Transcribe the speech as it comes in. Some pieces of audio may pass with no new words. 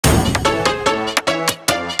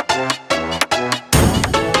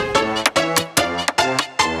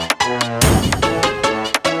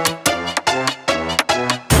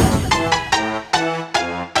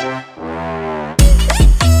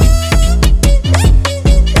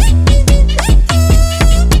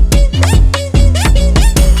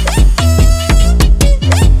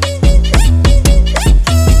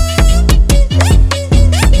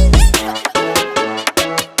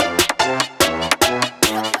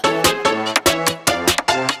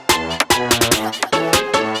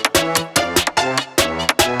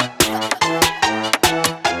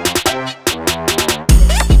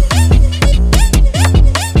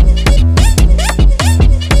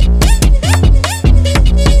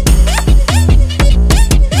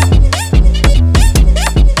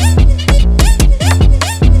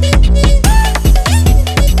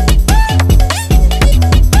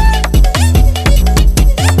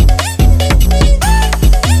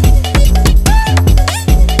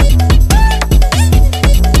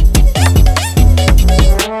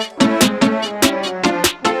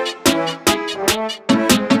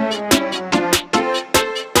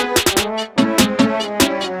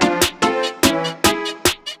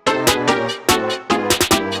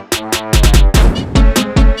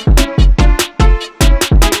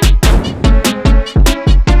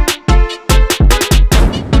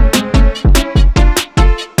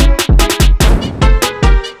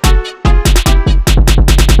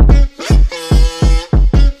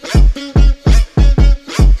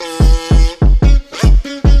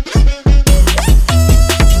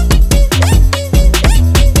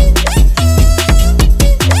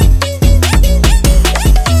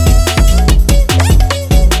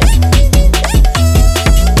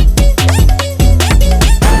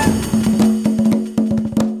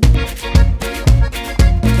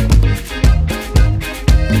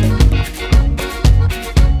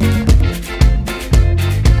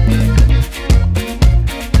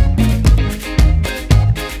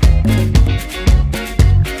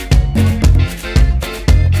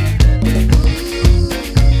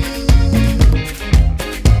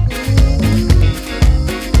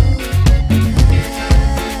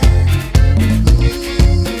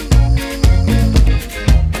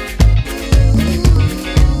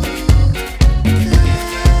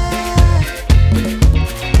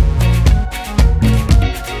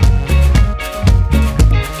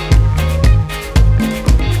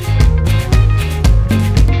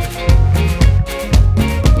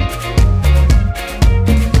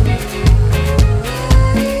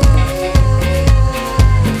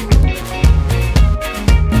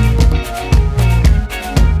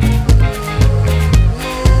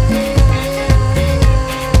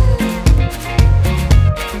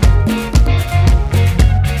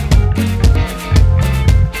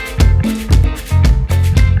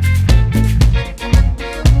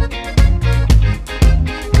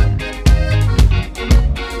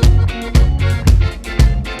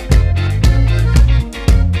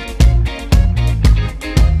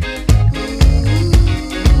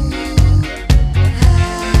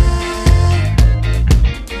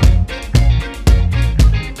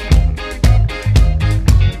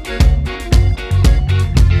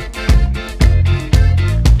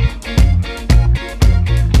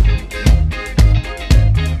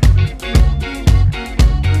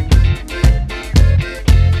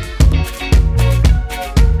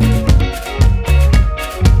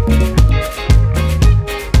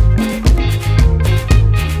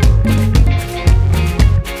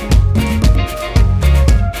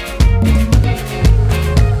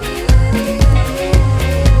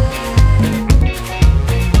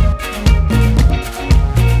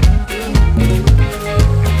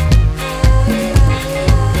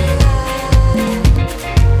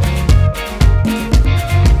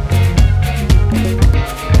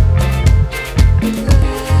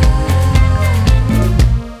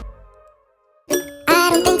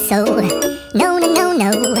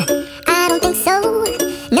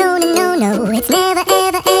it's never,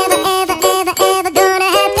 ever, ever, ever, ever, ever gonna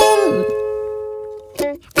happen.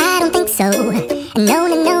 I don't think so. No,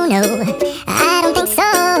 no, no, no. I don't think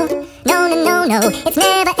so. No, no, no, no. It's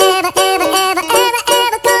never, ever, ever, ever, ever,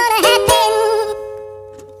 ever gonna happen.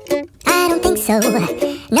 I don't think so.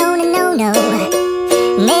 No, no, no, no.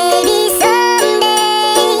 Maybe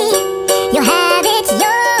someday you'll have it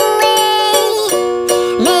your way.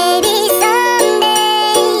 Maybe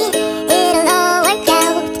someday it'll all work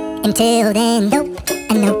out. Until then, nope,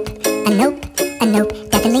 a nope, a nope, a nope,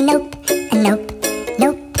 definitely nope.